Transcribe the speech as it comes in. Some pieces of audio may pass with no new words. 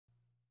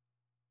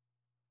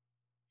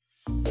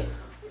Woo!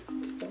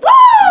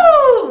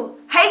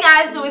 Hey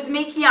guys, so it's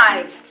me,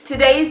 Kiani.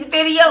 Today's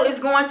video is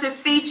going to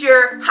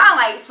feature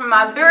highlights from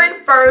my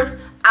very first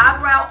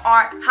eyebrow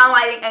art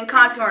highlighting and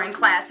contouring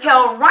class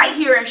held right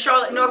here in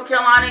Charlotte, North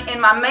Carolina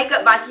in my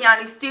Makeup by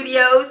Kiani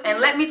studios.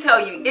 And let me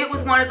tell you, it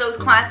was one of those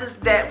classes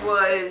that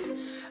was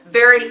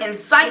very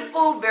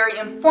insightful, very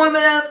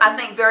informative, I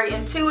think very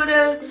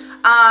intuitive,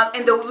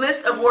 and the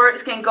list of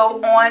words can go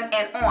on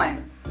and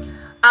on.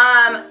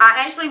 I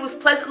actually was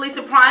pleasantly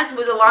surprised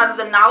with a lot of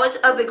the knowledge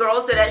of the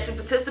girls that actually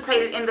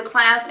participated in the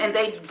class, and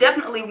they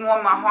definitely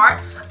warmed my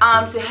heart.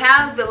 To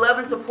have the love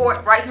and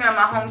support right here in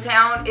my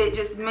hometown, it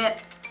just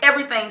meant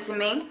everything to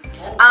me.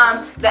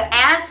 The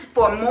ask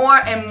for more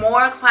and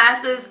more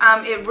classes,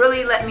 it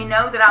really let me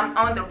know that I'm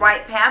on the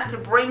right path to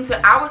bring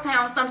to our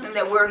town something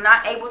that we're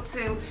not able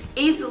to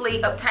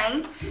easily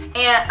obtain,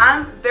 and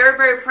I'm very,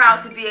 very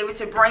proud to be able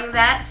to bring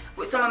that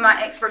with some of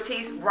my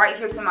expertise right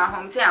here to my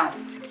hometown.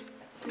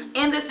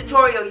 In this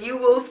tutorial you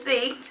will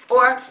see,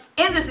 or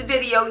in this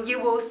video you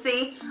will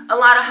see a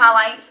lot of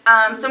highlights,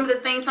 some of the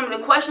things, some of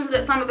the questions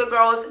that some of the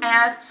girls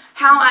asked,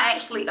 how I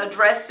actually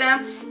address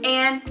them,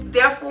 and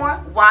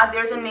therefore why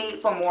there's a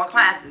need for more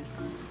classes.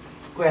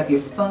 Grab your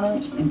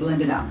sponge and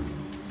blend it out,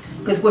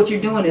 because what you're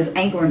doing is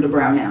anchoring the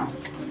brow now.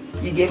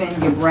 You're giving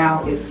your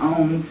brow its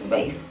own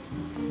space.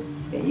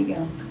 There you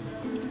go.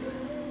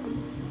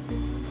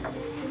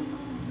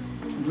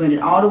 Blend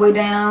it all the way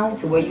down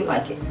to where you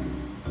like it.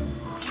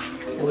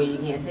 Where you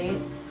can't see it?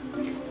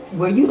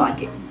 Where you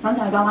like it.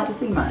 Sometimes I like to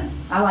see mine.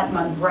 I like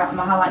my brow,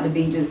 my highlight to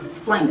be just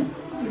flaming.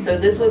 So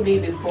this would be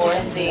before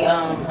the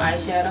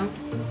eyeshadow?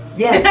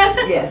 Yes,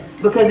 yes.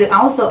 Because it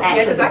also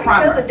acts as a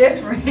primer. I can feel the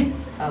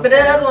difference. Okay. But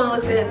that other one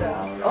was this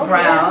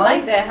brown. I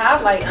like that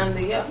highlight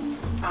under your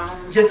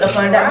just up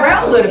under that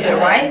brow a little bit,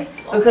 right?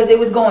 Because it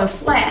was going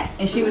flat,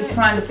 and she was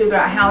trying to figure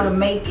out how to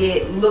make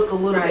it look a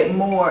little bit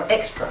more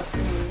extra.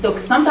 So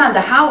sometimes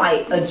the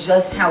highlight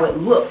adjusts how it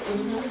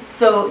looks.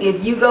 So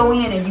if you go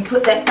in and you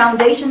put that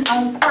foundation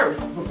on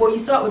first, before you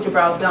start with your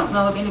brows, don't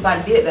know if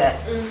anybody did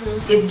that,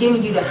 it's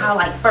giving you the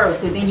highlight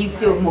first, so then you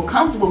feel more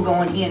comfortable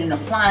going in and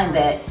applying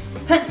that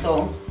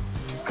pencil,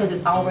 because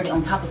it's already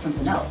on top of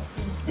something else.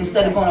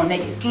 Instead of going on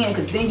naked skin,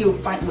 because then you're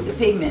fighting with the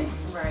pigment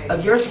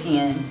of your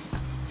skin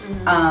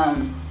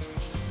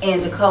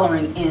and the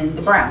coloring in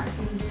the brow.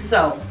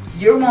 So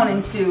you're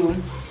wanting to...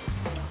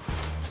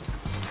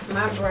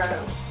 My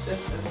brow, this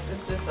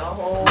is a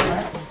whole...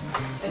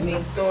 It's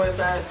a story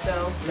by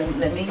itself.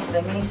 Let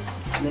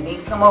me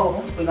come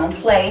over. We're gonna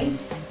play.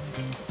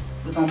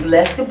 We're gonna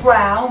bless the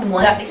brow on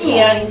one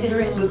side.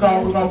 We're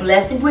gonna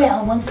bless the brow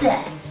on one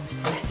side.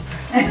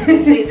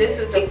 See, this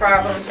is the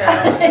problem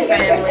child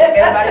family.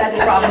 Everybody has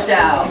a problem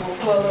child.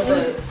 Full of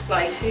the,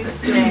 like, she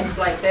snatched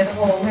like that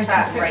whole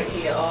top right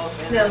here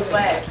off. And Those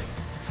wax.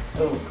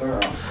 Oh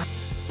girl.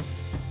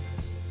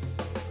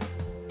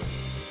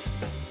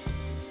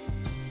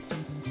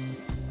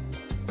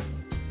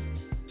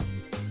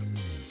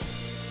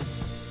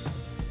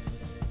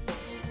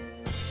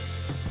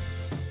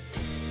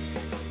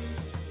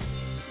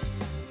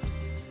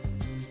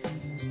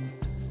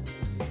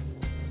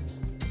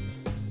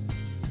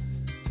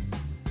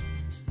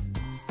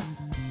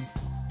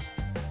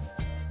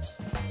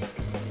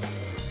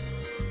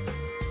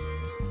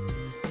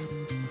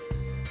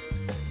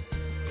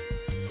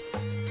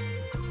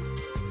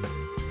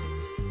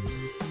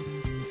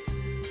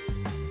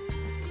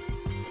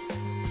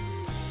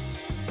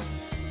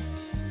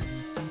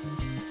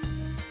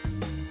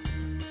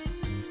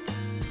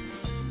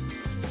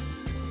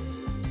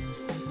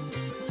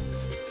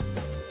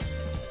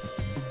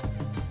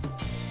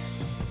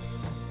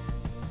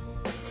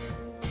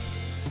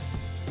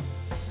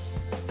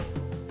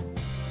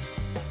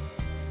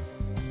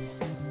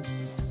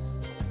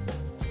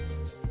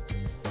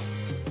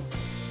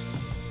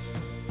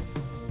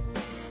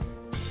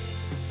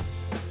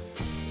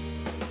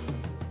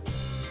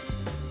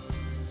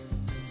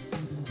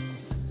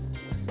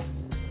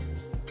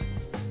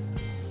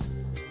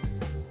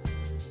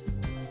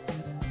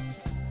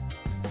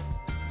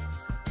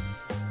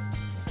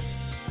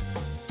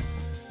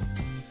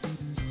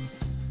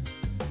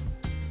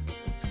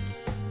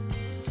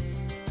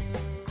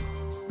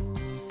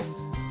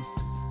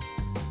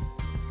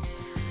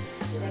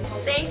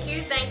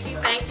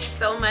 Thank you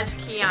so much,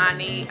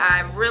 Kiani.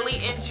 I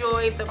really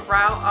enjoyed the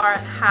brow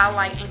art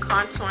highlight and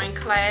contouring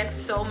class.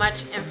 So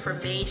much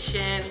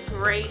information,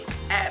 great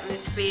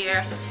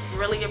atmosphere.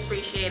 Really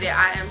appreciate it.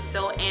 I am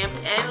so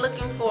amped and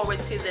looking forward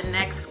to the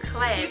next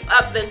class. Keep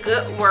up the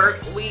good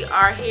work. We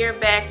are here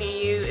backing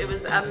you. It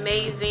was an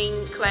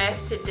amazing class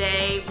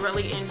today.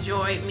 Really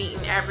enjoyed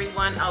meeting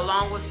everyone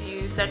along with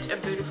you. Such a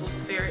beautiful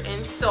spirit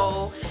and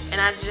soul. And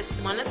I just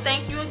want to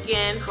thank you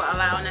again for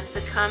allowing us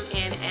to come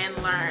in and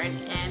learn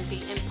and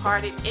be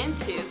imparted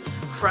into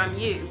from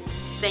you.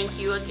 Thank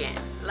you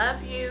again.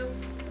 Love you.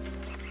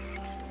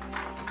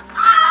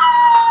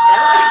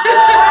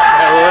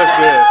 That was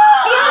good.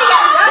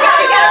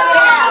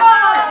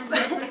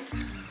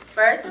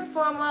 First and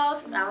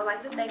foremost, I would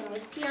like to thank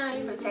Miss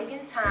Kiani for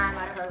taking time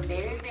out of her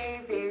very, very,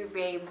 very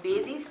very, very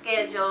busy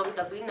schedule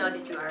because we know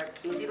that you are a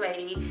busy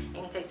lady and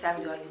you take time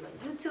to do all your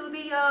YouTube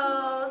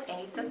videos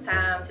and you took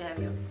time to have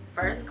your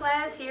first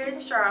class here in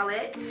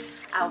Charlotte.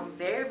 I'm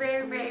very,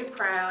 very, very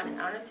proud and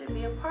honored to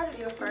be a part of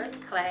your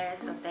first class.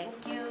 So thank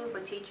you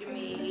for teaching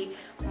me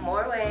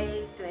more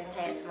ways to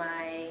enhance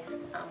my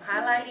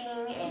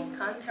highlighting and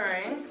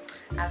contouring.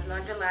 I've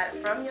learned a lot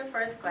from your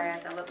first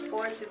class. I look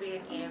forward to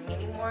being in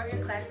many more of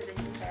your classes that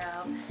you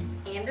have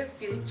in the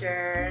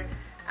future.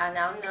 I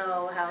now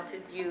know how to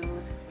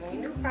use many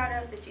new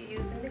products that you use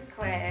in the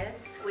class.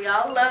 We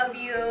all love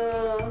you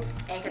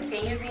and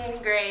continue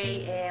being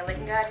great and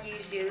letting God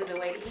use you the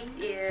way that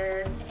He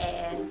is.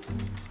 And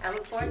I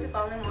look forward to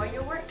following more of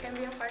your work and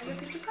being a part of your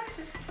future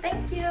classes.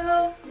 Thank you.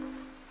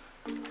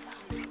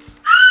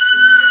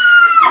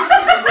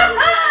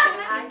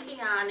 Hi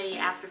Kiani,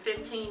 after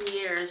 15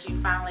 years you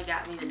finally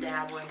got me to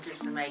dabble into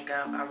some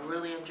makeup. I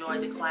really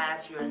enjoyed the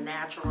class. You're a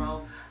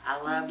natural.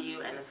 I love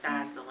you and the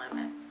sky's the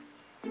limit.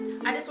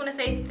 I just want to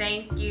say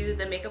thank you.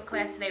 The makeup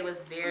class today was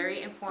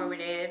very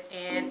informative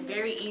and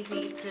very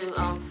easy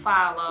to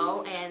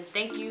follow. And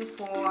thank you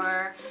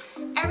for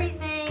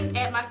everything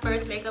at my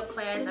first makeup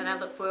class. And I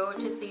look forward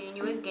to seeing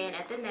you again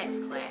at the next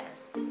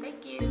class.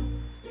 Thank you.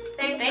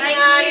 Thanks,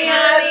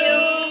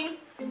 Kiani.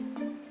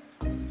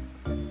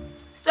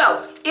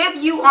 So,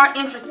 if you are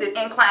interested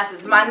in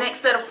classes, my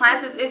next set of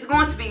classes is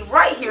going to be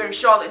right here in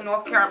Charlotte,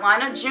 North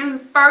Carolina, June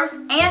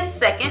 1st and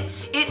 2nd.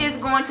 It is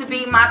going to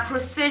be my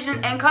precision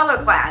and color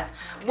class.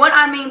 What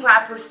I mean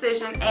by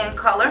precision and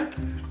color,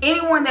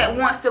 anyone that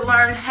wants to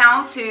learn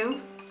how to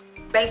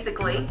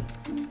basically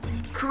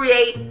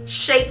create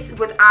shapes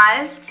with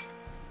eyes,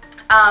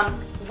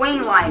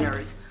 wing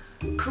liners,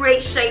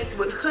 create shapes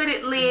with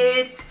hooded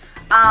lids,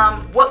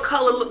 what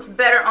color looks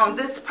better on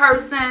this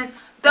person,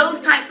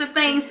 those types of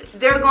things,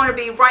 they're going to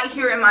be right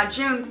here in my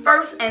June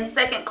 1st and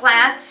 2nd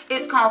class.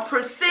 It's called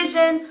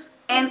Precision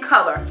and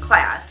Color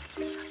class.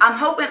 I'm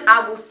hoping I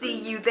will see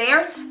you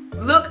there.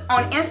 Look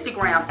on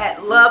Instagram at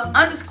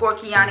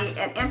love_Kiani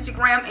at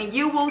Instagram and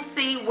you will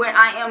see where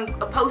I am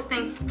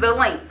posting the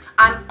link.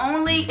 I'm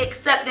only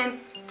accepting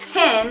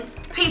 10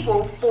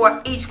 people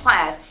for each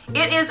class.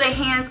 It is a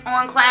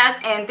hands-on class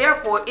and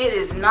therefore it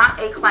is not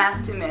a class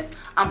to miss.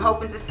 I'm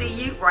hoping to see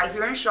you right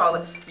here in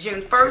Charlotte,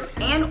 June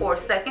 1st and or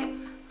 2nd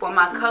for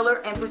my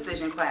color and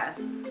precision class.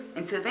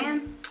 Until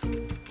then,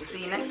 we'll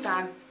see you next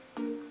time.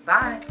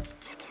 Bye.